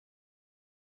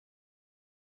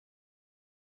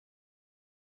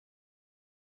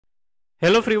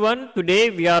Hello everyone,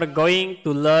 today we are going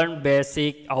to learn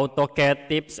basic AutoCAD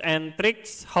tips and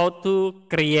tricks how to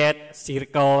create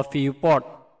circle viewport.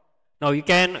 Now you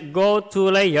can go to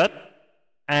layout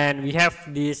and we have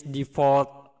this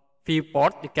default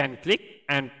viewport. You can click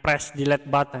and press delete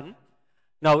button.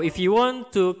 Now if you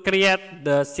want to create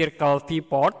the circle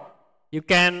viewport, you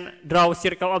can draw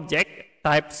circle object,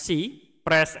 type C,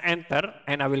 press enter,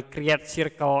 and I will create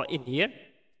circle in here.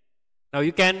 Now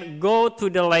you can go to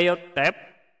the layout tab,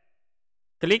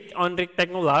 click on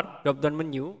rectangular drop down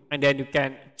menu, and then you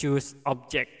can choose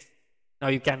object. Now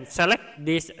you can select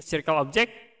this circle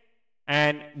object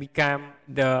and become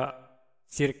the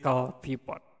circle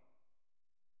viewport.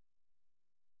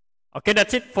 Okay,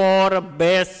 that's it for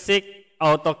basic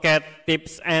AutoCAD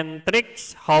tips and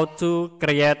tricks how to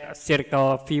create a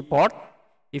circle viewport.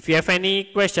 If you have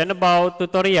any question about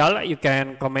tutorial, you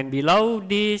can comment below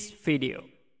this video.